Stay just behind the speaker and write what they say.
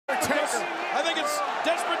Undertaker. I think it's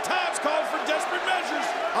desperate times called for desperate measures.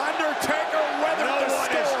 Undertaker weathered the storm. No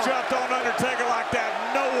one has jumped on Undertaker like that.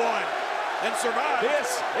 No one. And survived.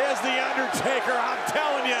 This is the Undertaker, I'm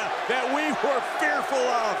telling you, that we were fearful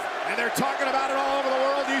of. And they're talking about it all over the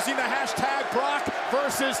world using the hashtag Brock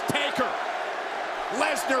versus Taker.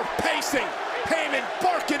 Lesnar pacing, Heyman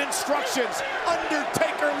barking instructions,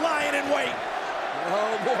 Undertaker lying in wait.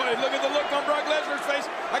 Oh boy, look at the look on Brock Lesnar's face.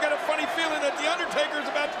 I got a funny feeling that the Undertaker is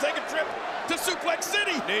about to take a trip to Suplex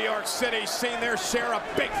City. New York City's seen their share of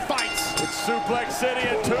big fights. It's Suplex City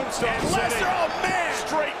and Tombstone City. Lesnar, oh man!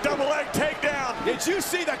 Straight double leg takedown. Did you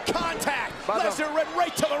see the contact? Lesnar went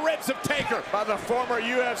right to the ribs of Taker. By the former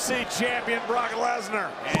UFC champion Brock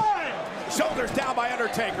Lesnar. Shoulders down by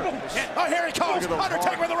Undertaker. Oh, here he comes.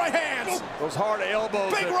 Undertaker with the right hands. Those hard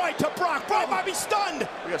elbows. Big right to Brock. Brock might be stunned.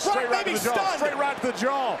 Brock may be stunned. Straight right to the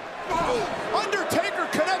jaw. Undertaker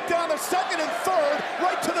connected on the second and third,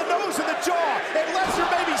 right to the nose and the jaw. And Lesnar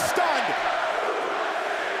may be stunned.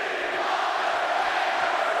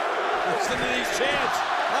 Listen to these chants.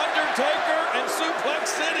 Undertaker and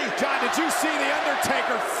Suplex City. John, did you see the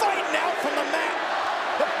Undertaker fighting out from the mat?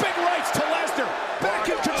 The big rights to Lesnar. Back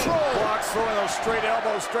in control. Brock's throwing those straight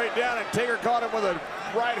elbows straight down, and Taker caught him with a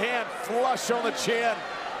right hand flush on the chin.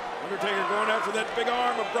 Undertaker going after that big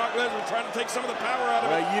arm of Brock Lesnar, trying to take some of the power out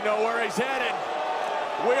of it. You know where he's headed.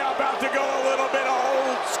 We are about to go a little bit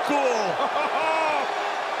old school.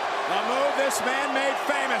 The move this man made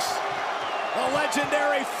famous. The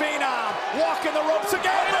legendary Phenom walking the ropes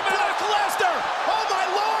again with Brock Lesnar. Oh my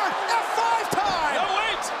Lord, F5 time. No,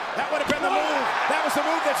 wait. That would have been the move. That was the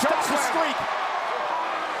move that stopped the streak.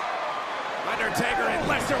 Undertaker and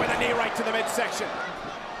Lesnar with a knee right to the midsection.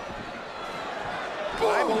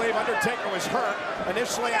 I believe Undertaker was hurt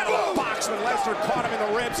initially out of the box when Lesnar caught him in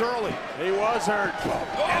the ribs early. He was hurt.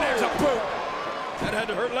 And there's a boot. That had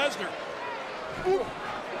to hurt Lesnar.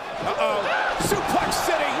 Uh-oh. Suplex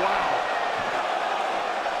City. Wow.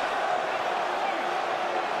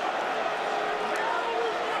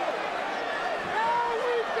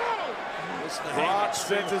 Brock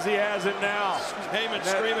senses he has it now. Heyman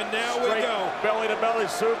screaming, now we go. Belly to belly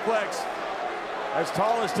suplex. As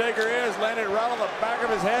tall as Taker is, landed right on the back of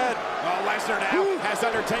his head. Well, Lesnar now has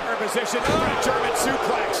Undertaker in position for a German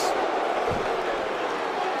suplex.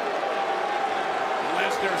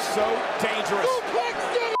 Lesnar so dangerous.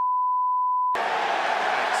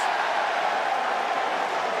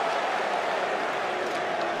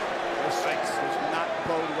 This does not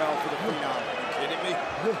bode well for the Phenom. Are you kidding me?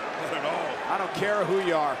 Not at all. I don't care who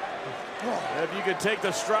you are. If you could take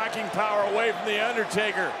the striking power away from the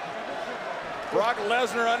Undertaker. Brock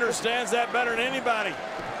Lesnar understands that better than anybody.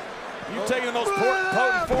 You've taken the most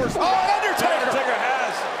potent force Undertaker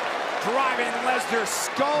has. Driving Lesnar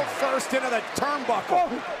skull first into the turnbuckle.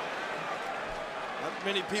 Not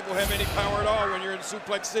many people have any power at all when you're in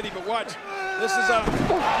Suplex City, but watch. This is the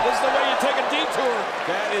way you take a detour.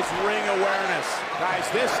 That is ring awareness. Guys,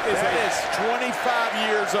 this is 25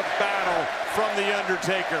 years of battle from the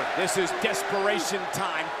Undertaker. This is desperation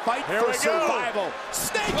time. Fight for survival.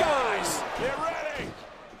 Snake eyes. Get ready.